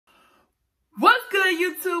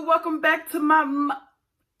good, YouTube? Welcome back to my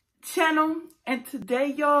channel. And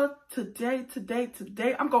today, y'all, today,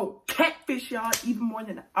 I'm gonna catfish y'all even more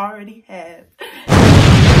than I already have.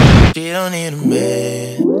 She don't need a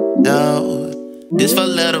man, no. This for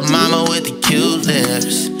little mama with the cute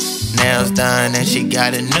lips. Nails done and she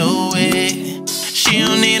got a new wig. She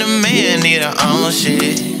don't need a man, need her own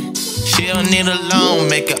shit. She don't need a loan,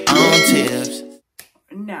 make her own tips.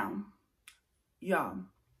 Now, y'all,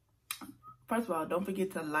 first of all, don't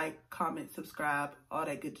forget to like, comment, subscribe, all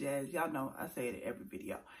that good jazz. Y'all know I say it in every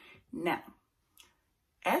video. Now,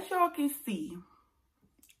 as y'all can see,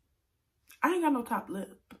 I ain't got no top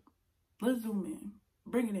lip. Let's zoom in.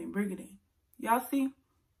 Bring it in. Y'all see?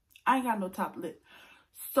 I ain't got no top lip.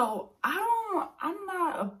 So, I'm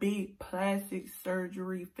not a big plastic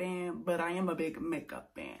surgery fan, but I am a big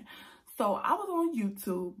makeup fan. So, I was on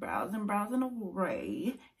YouTube browsing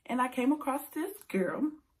away, and I came across this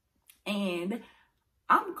girl. And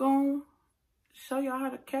I'm going to show y'all how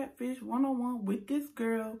to catfish one-on-one with this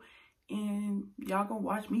girl. And y'all going to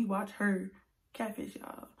watch me watch her catfish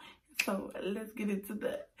y'all. So let's get into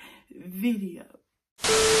the video.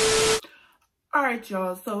 Alright,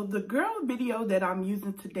 y'all. So the girl video that I'm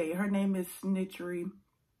using today, her name is Snitchery.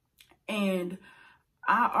 And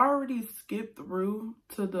I already skipped through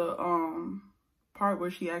to the part where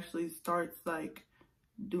she actually starts like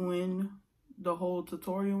doing the whole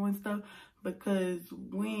tutorial and stuff, because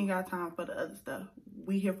we ain't got time for the other stuff.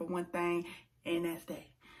 We here for one thing, and that's that.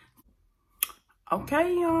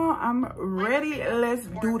 Okay, y'all, I'm ready. Let's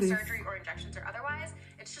do this. Surgery or injections or otherwise,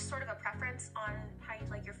 it's just sort of a preference on how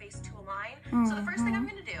you'd like your face to align. So the first thing I'm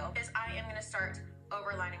going to do is I am going to start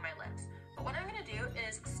overlining my lips. But what I'm going to do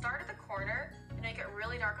is start at the corner and make it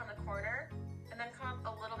really dark on the corner, and then come up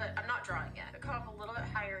a little bit. I'm not drawing yet, but come up a little bit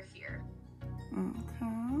higher here.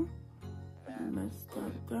 Okay. Let's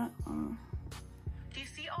start that on. Do you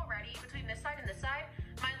see already between this side and this side?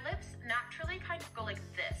 My lips naturally kind of go like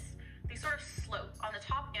this. They sort of slope on the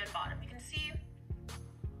top and bottom. You can see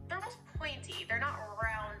they're almost pointy. They're not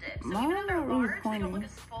rounded. So even though they're large, they don't look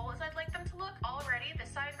as full as I'd like them to look. Already,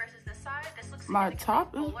 this side versus this side, this looks my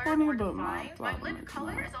top is pointy, but my lip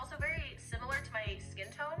color is also very similar to my skin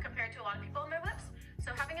tone compared to a lot of people on their lips.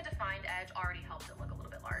 So having a defined edge already helps it look a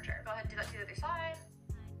little bit larger. Go ahead and do that to the other side.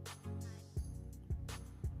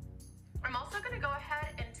 I'm also going to go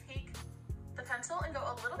ahead and take the pencil and go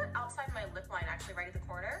a little bit outside my lip line, actually right at the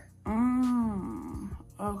corner.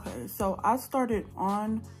 Okay, so I started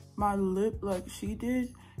on my lip like she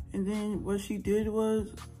did, and then what she did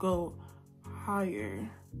was go higher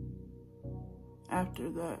after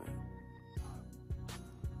that.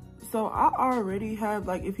 So I already have,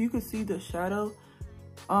 like, if you could see the shadow,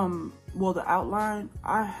 well, the outline,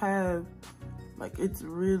 I have, like, it's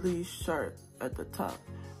really sharp at the top.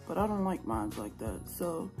 But I don't like mine like that.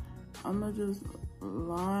 So I'm gonna just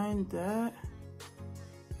line that,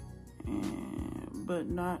 but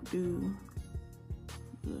not do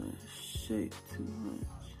the shape too much.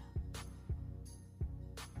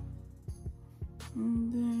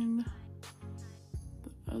 And then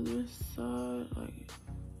the other side, like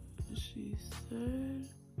she said.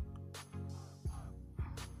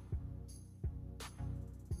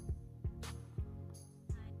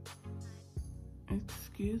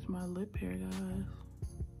 Excuse my lip hair, guys.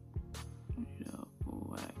 You know,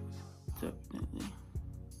 wax, definitely.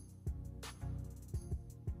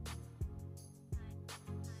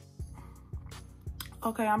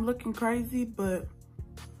 Okay, I'm looking crazy, but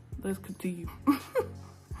let's continue.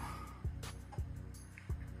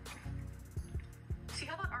 See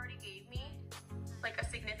how that already gave me like a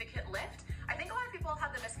significant lift? I think a lot of people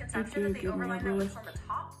have the misconception that they overline their lips on the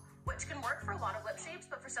top, which can work for a lot of lip shapes,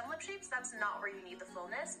 but for some lip shapes, that's not where you need the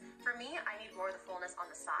fullness. For me, I need more of the fullness on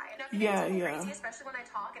the side. Now, yeah. Crazy, especially when I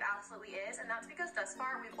talk, it absolutely is, and that's because thus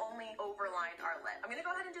far, we've only overlined our lip. I'm gonna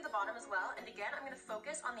go ahead and do the bottom as well, and again, I'm gonna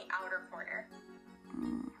focus on the outer corner.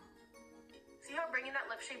 See how I'm bringing that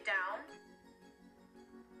lip shape down?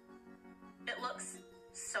 It looks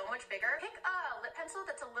so much bigger. Pick a lip pencil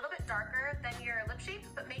that's a little bit darker than your lip shape,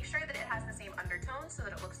 but make sure that it has the same undertone so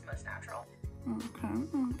that it looks the most natural.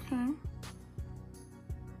 Okay.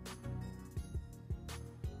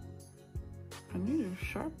 I need to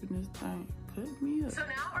sharpen this thing. Cut me up. So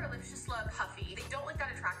now our lips just look puffy. They don't look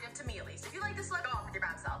that attractive to me, at least. If you like this look, go off with your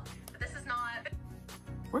bad self. But this is not.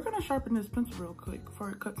 We're gonna sharpen this pencil real quick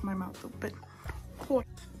before it cuts my mouth open.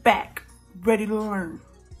 Back, ready to learn.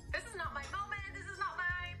 This is not my moment. This is not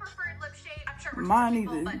my preferred lip shape. I'm sure mine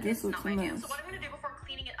either. This looks nice. So what I'm gonna do before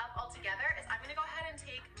cleaning it up altogether is I'm gonna go ahead and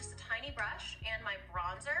take just a tiny brush and my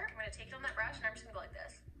bronzer. I'm gonna take it on that brush and I'm just gonna go like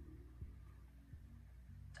this.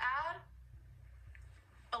 Add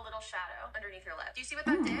little shadow underneath your lip. Do you see what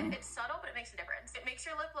that did? It's subtle, but it makes a difference. It makes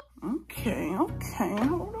your lip look... Okay, hold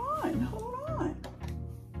on.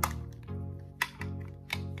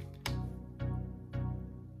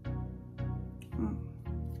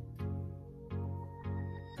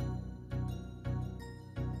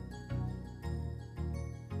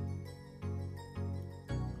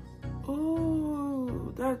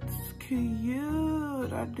 Oh, that's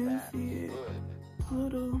cute. I do see it.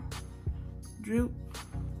 Little droop.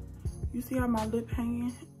 You see how my lip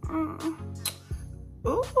hanging?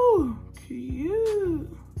 Ooh,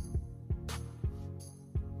 cute.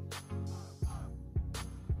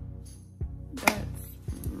 That's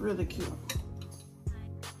really cute.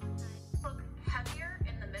 Look heavier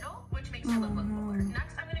in the middle, which makes your lip look fuller.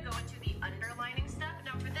 Next, I'm gonna go into the underlining step.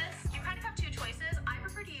 Now for this, you kind of have two choices. I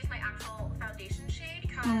prefer to use my actual foundation shade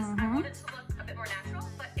because I want it to look a bit more natural.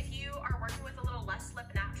 But if you are working with a little less lip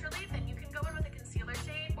naturally, then you can go in with a concealer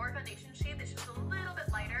shade or a foundation shade that's just a little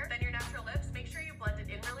bit lighter than your natural lips. Make sure you blend it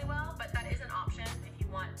in really well, but that is an option if you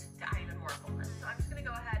want to add even more fullness. So I'm just gonna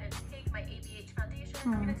go ahead and take my ABH foundation.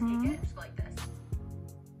 I'm gonna take it and just go like this.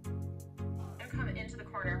 And come into the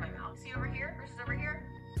corner of my mouth. See over here versus over here?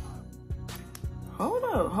 Hold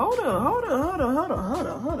up.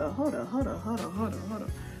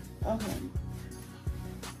 Okay.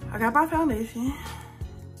 I got my foundation.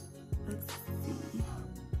 Let's see.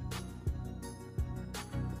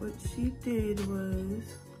 What she did was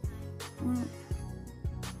went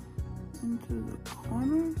into the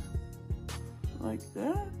corner like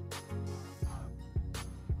that.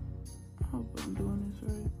 I hope I'm doing this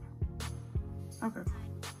right. Okay.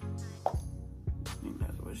 I think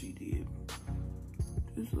that's what she did.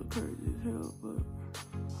 This look crazy as hell, but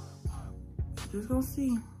just gonna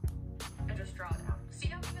see. And just draw it out. See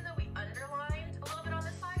how even though we underlined a little bit on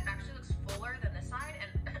this side, it actually looks fuller than this side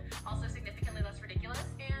and also significantly less ridiculous.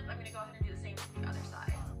 And I'm gonna go ahead and do the same to the other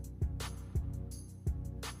side.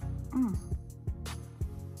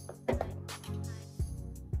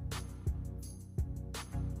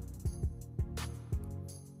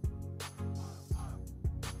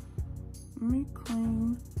 Let me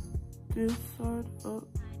clean this side up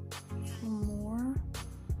some more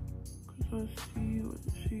because I see what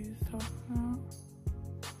she's talking about.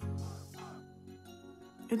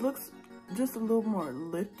 It looks just a little more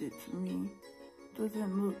lifted to me.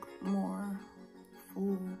 Doesn't look more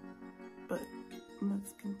full, but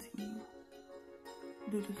let's continue.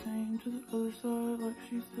 Do the same to the other side like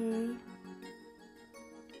she said.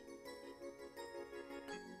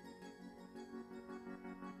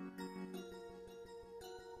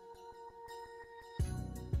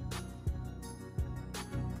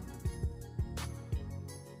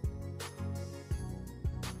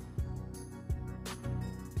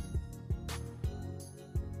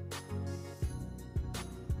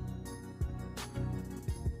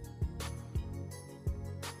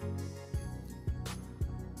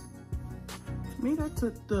 Me, that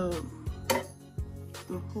took the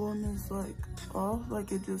fullness like off,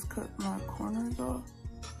 like it just cut my corners off.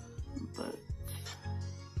 But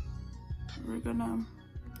we're gonna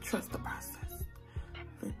trust the process.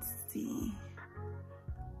 Let's see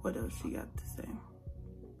what else she got to say.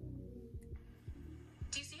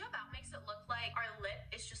 Do you see how that makes it look like our lip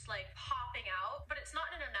is just like popping out, but it's not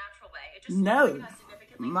in a natural way? It just No, looks like it has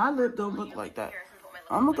significantly my lip don't look like that.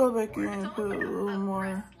 I'm gonna go back in and put a little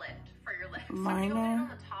more liner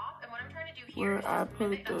where I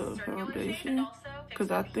put the foundation,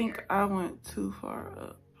 because I think I went too far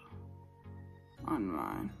up on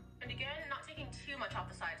mine. And again, not taking too much off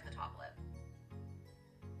the sides of the top lip.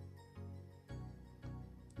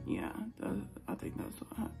 Yeah, I think that's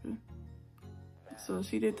what happened. So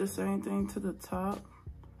she did the same thing to the top.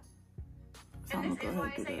 So I'm gonna go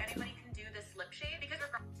ahead and do that too. Anybody can do this lip shade because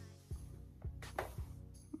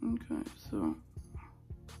okay, so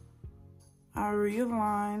I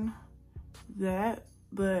realign that,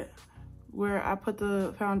 but where I put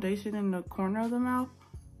the foundation in the corner of the mouth,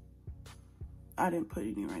 I didn't put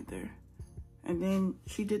any right there. And then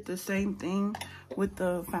she did the same thing with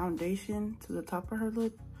the foundation to the top of her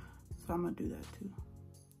lip, so I'm gonna do that too.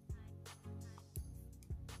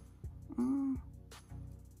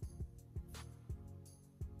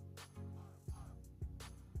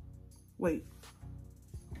 Wait,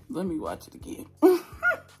 let me watch it again.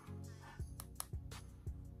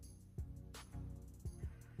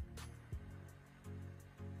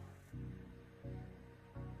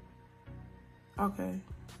 Okay,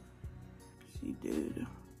 she did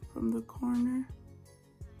from the corner.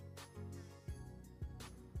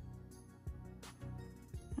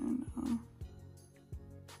 And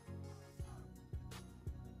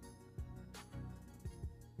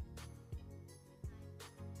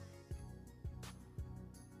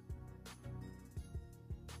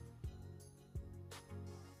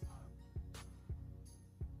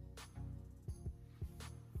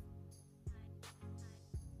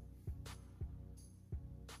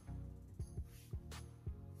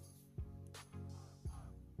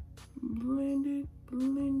blend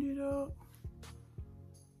it out.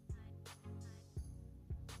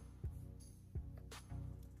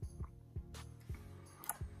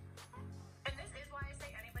 And this is why I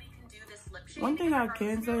say anybody can do this lip shade. One thing I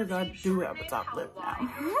can say is I do have a top lip now.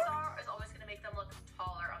 Is always going to make them look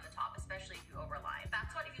taller on the top, especially if you overline.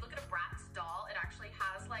 That's what, if you look at a Bratz doll, it actually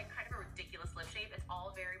has like kind of a ridiculous lip shape. It's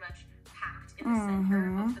all very much packed in the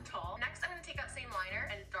center of the doll. Next, I'm going to take out same liner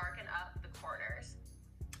and darken up the corners.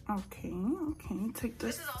 Okay, take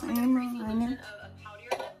This this is also going to same create the illusion liner. of a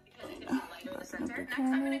powdier lip because it's going to be lighter in the center. Next,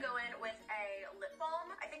 I'm going to go in with a lip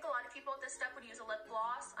balm. I think a lot of people at this step would use a lip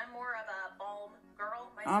gloss. I'm more of a balm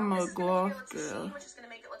girl myself. I'm a This is gloss gonna girl. sheen, which is going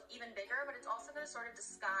to make it look even bigger, but it's also going to sort of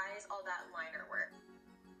disguise all that liner work.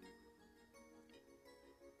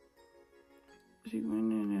 She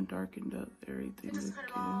went in and darkened up everything. It just kind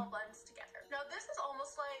of all blends together. Now this is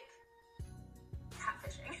almost like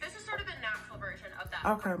catfishing. This is sort of the natural version of that.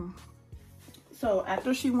 Okay. So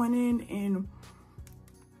after she went in and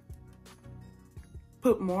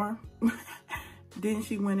put more, then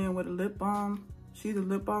she went in with a lip balm. She's a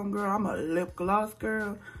lip balm girl. I'm a lip gloss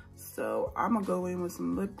girl. So I'm gonna go in with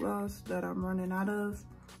some lip gloss that I'm running out of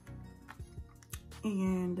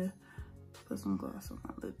and put some gloss on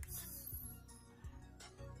my lips.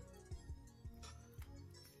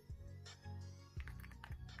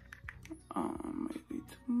 Maybe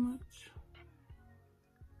too much.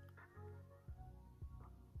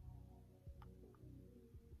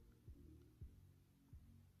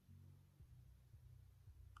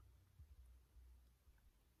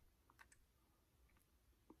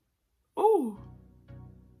 Ooh.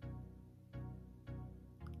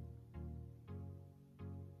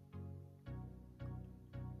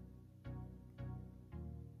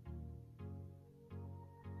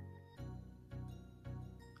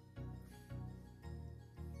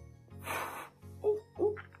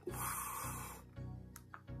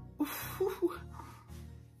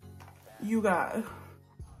 You guys.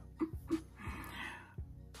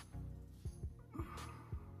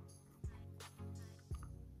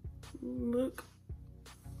 Look.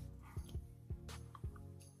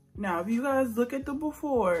 Now, if you guys look at the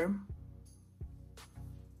before,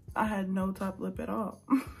 I had no top lip at all.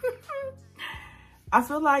 I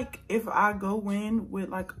feel like if I go in with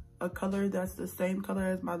like a color that's the same color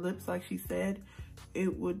as my lips, like she said,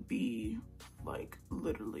 it would be like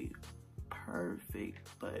literally perfect.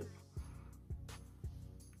 But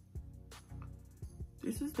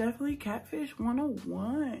this is definitely Catfish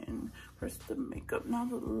 101. First the makeup, now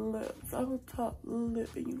the lips. I have a top lip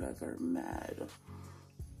and you guys are mad.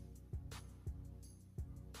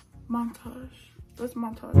 Montage. Let's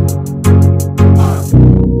montage.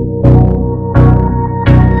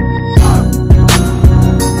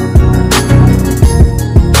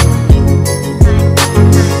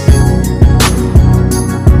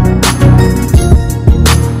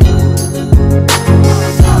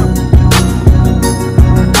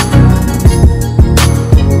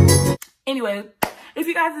 Anyway, if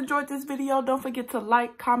you guys enjoyed this video, don't forget to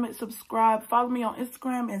like, comment, subscribe, follow me on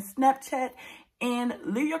Instagram and Snapchat, and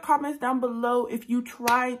leave your comments down below. If you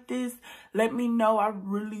tried this, let me know. I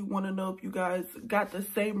really want to know if you guys got the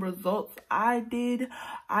same results I did.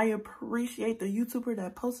 I appreciate the YouTuber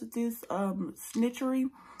that posted this. Snitchery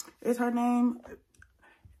is her name.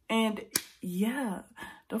 And yeah,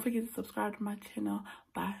 don't forget to subscribe to my channel.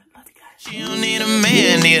 Bye. Love you guys. She don't need a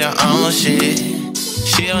man, need her own shit.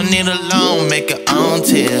 She don't need a loan, make her own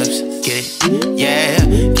tips. Get it? Yeah.